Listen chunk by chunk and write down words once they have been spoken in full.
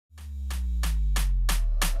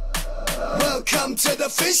Welcome to the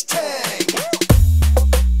fish tank.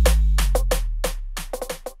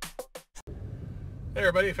 Hey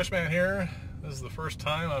everybody, Fishman here. This is the first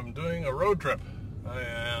time I'm doing a road trip. I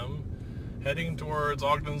am heading towards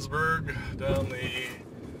Ogdensburg down the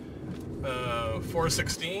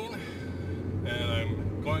 416, and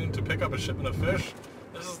I'm going to pick up a shipment of fish.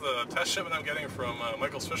 This is the test shipment I'm getting from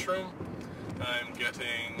Michael's Fish Room. I'm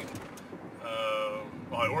getting,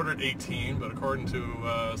 well, I ordered 18, but according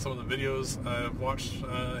to some of the videos I've watched,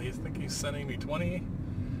 I think he's sending me 20.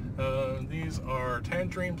 These are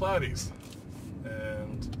tangerine platies,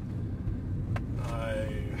 and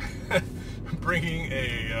I'm bringing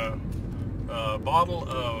a bottle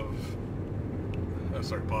of,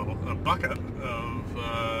 a bucket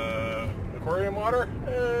of aquarium water,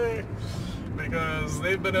 hey, because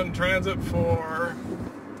they've been in transit for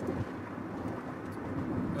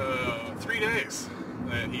 3 days,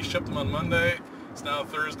 and he shipped them on Monday. It's now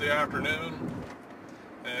Thursday afternoon,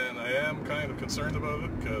 and I am kind of concerned about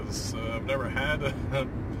it because I've never had a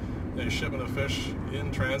shipment of fish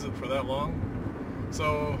in transit for that long.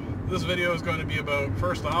 So this video is going to be about,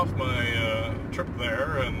 first off, my trip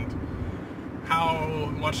there and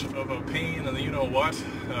how much of a pain and the you-know-what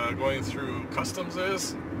going through customs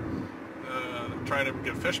is. Trying to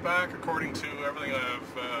get fish back. According to everything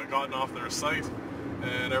I've gotten off their site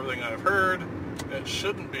and everything I've heard, it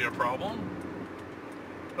shouldn't be a problem.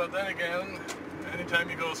 But then again, anytime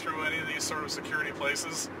you go through any of these sort of security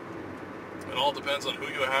places, it all depends on who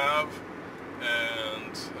you have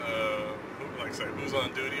and like I say, who's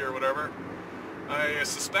on duty or whatever. I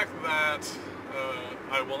suspect that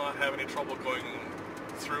I will not have any trouble going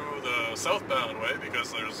through the southbound way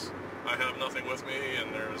because I have nothing with me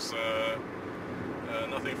and there's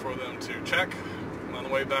nothing for them to check. On the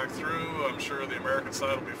way back through, I'm sure the American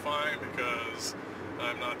side will be fine because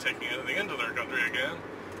I'm not taking anything into their country again.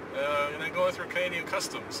 And then going through Canadian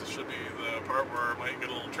customs, it should be the part where it might get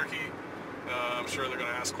a little tricky. I'm sure they're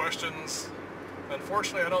going to ask questions.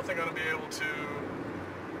 Unfortunately, I don't think I'm going to be able to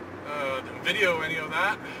video any of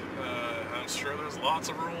that. I'm sure there's lots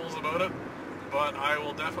of rules about it, but I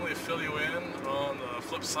will definitely fill you in on the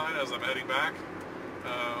flip side as I'm heading back.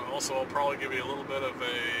 Also, I'll probably give you a little bit of a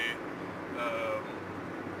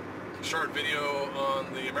short video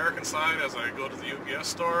on the American side as I go to the UPS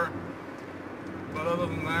store. But other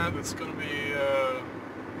than that, it's going to be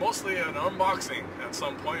mostly an unboxing at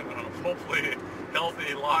some point of hopefully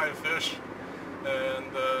healthy live fish.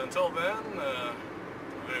 And until then, I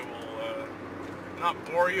will not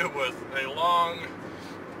bore you with a long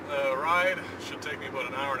ride. Should take me about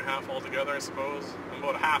an hour and a half altogether, I suppose. I'm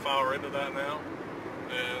about a half hour into that now.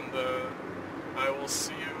 And I will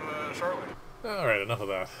see you shortly. Alright, enough of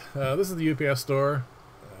that. This is the UPS store.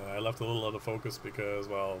 I left a little out of focus because,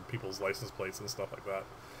 well, people's license plates and stuff like that.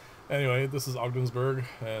 Anyway, this is Ogdensburg,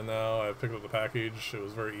 and now I've picked up the package. It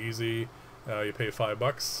was very easy. You pay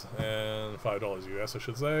 $5 and $5 US, I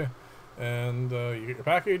should say, and you get your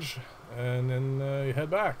package, and then you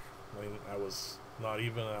head back. I mean, I was not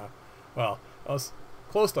even well, I was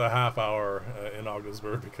close to a half hour in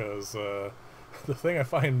Ogdensburg because the thing I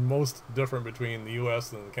find most different between the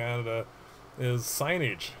US and Canada is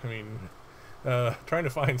signage. I mean, trying to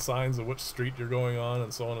find signs of which street you're going on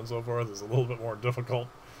and so on and so forth is a little bit more difficult.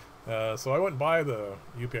 So I went by the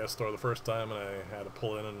UPS store the first time and I had to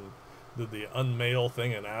pull in and did the unmail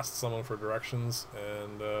thing and asked someone for directions,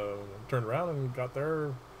 and turned around and got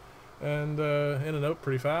there and in and out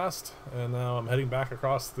pretty fast. And now I'm heading back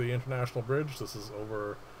across the International Bridge. This is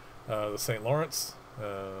over the St. Lawrence.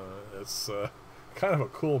 It's kind of a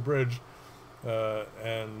cool bridge.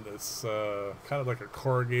 And it's kind of like a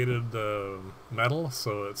corrugated metal,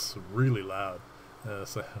 so it's really loud.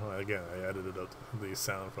 So again, I edited out the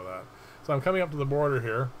sound for that. So I'm coming up to the border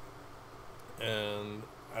here, and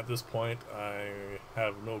at this point I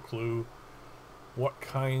have no clue what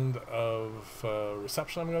kind of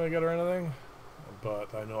reception I'm going to get or anything,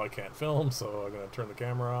 but I know I can't film, so I'm going to turn the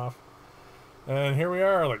camera off. And here we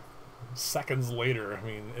are, like seconds later. I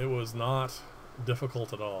mean, it was not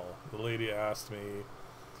difficult at all. The lady asked me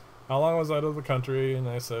how long was I out of the country, and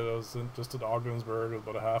I said I was just at Ogdensburg. It was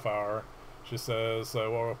about a half hour. She says,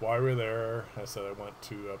 well, why were you there? I said I went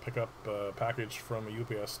to pick up a package from a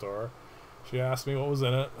UPS store. She asked me what was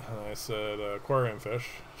in it, and I said aquarium fish.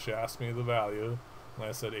 She asked me the value, and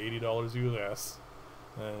I said $80 US.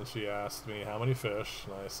 And she asked me how many fish,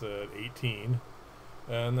 and I said 18.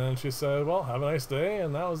 And then she said, well, have a nice day,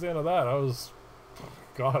 and that was the end of that. I was,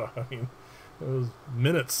 God, I mean, it was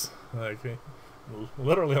minutes, like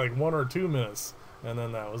literally like 1 or 2 minutes, and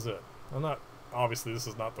then that was it. I'm not, obviously this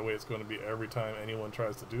is not the way it's going to be every time anyone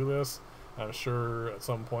tries to do this. I'm sure at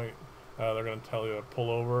some point They're going to tell you to pull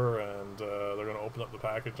over, and they're going to open up the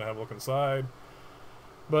package and have a look inside.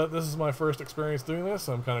 But this is my first experience doing this.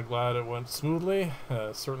 I'm kind of glad it went smoothly.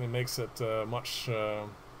 It certainly makes it much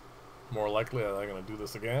more likely that I'm going to do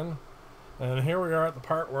this again. And here we are at the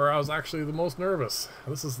part where I was actually the most nervous.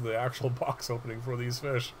 This is the actual box opening for these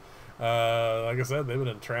fish. Like I said, they've been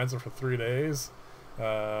in transit for 3 days.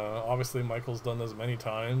 Obviously Michael's done this many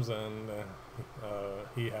times, and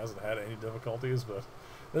he hasn't had any difficulties, but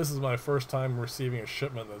this is my first time receiving a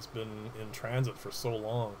shipment that's been in transit for so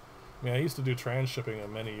long. I mean, I used to do transshipping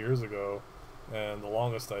many years ago, and the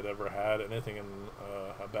longest I'd ever had anything in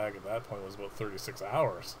a bag at that point was about 36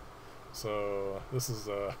 hours. So this is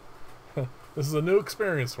this is a new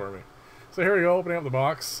experience for me. So here we go, opening up the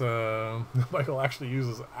box. Michael actually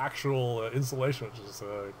uses actual insulation, which is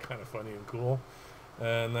kind of funny and cool.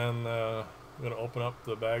 And then I'm going to open up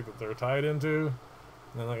the bag that they're tied into.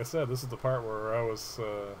 And like I said, this is the part where I was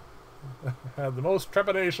had the most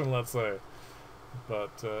trepidation, let's say.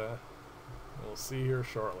 But we'll see here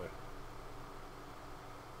shortly.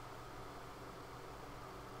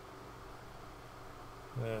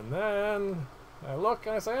 And then I look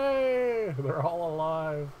and I say, hey, they're all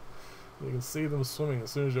alive. You can see them swimming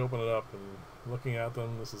as soon as you open it up, and looking at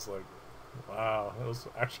them, this is like, wow, that was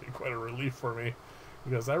actually quite a relief for me,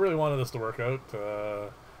 because I really wanted this to work out.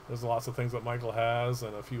 There's lots of things that Michael has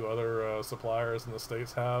and a few other suppliers in the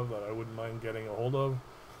States have that I wouldn't mind getting a hold of,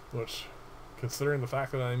 which, considering the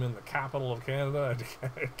fact that I'm in the capital of Canada,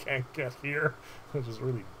 I can't get here, which is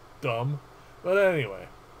really dumb. But anyway,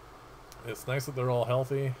 it's nice that they're all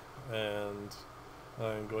healthy, and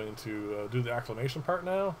I'm going to do the acclimation part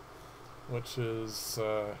now, which is,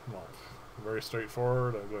 well, very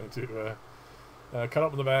straightforward. I'm going to cut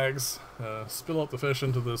open the bags, spill out the fish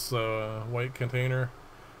into this white container,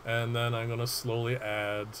 and then I'm going to slowly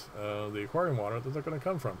add the aquarium water that they're going to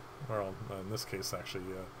come from. Or in this case, actually,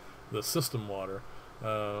 the system water.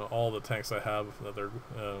 All the tanks I have that they're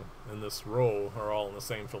in this row are all in the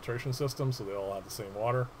same filtration system, so they all have the same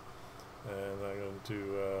water. And I'm going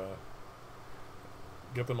to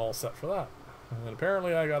get them all set for that. And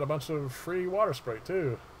apparently I got a bunch of free water Sprite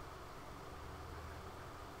too.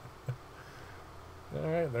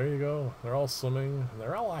 Alright, there you go. They're all swimming. And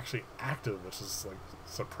they're all actually active, which is like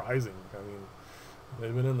surprising. I mean,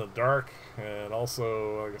 they've been in the dark, and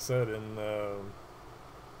also, like I said, in the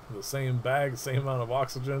same bag, same amount of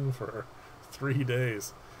oxygen for 3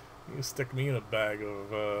 days. You stick me in a bag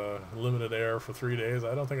of limited air for 3 days,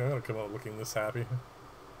 I don't think I'm going to come out looking this happy.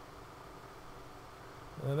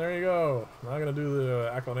 And there you go. Now I'm going to do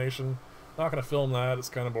the acclimation. Not going to film that, it's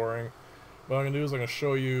kind of boring. What I'm going to do is I'm going to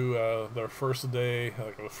show you their first day,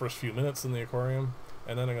 like the first few minutes in the aquarium,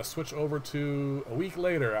 and then I'm going to switch over to a week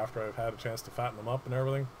later after I've had a chance to fatten them up and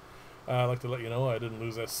everything. I'd like to let you know I didn't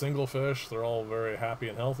lose a single fish. They're all very happy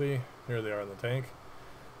and healthy. Here they are in the tank.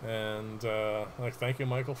 And I'd like to thank you,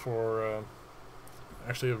 Michael, for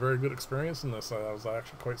actually a very good experience in this. I was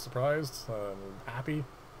actually quite surprised and happy.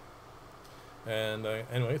 And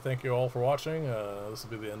anyway, thank you all for watching. This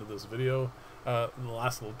will be the end of this video. The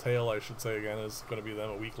last little tale, I should say again, is going to be them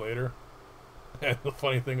a week later. And the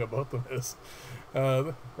funny thing about them is,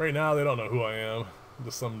 right now they don't know who I am,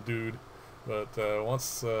 just some dude. But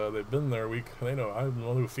once they've been there a week, they know I'm the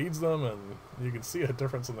one who feeds them, and you can see a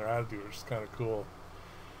difference in their attitude, which is kind of cool.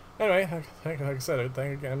 Anyway, like I said, thank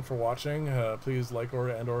you again for watching. Please like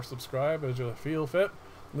or subscribe as you feel fit.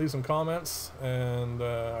 Leave some comments, and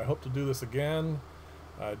I hope to do this again.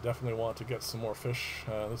 I definitely want to get some more fish.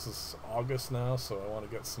 This is August now, so I want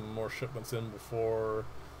to get some more shipments in before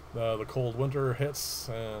the cold winter hits,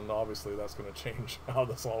 and obviously that's going to change how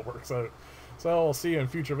this all works out. So I'll see you in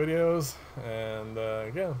future videos, and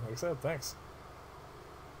again, like I said, thanks.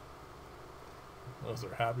 Those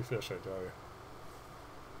are happy fish, I tell you.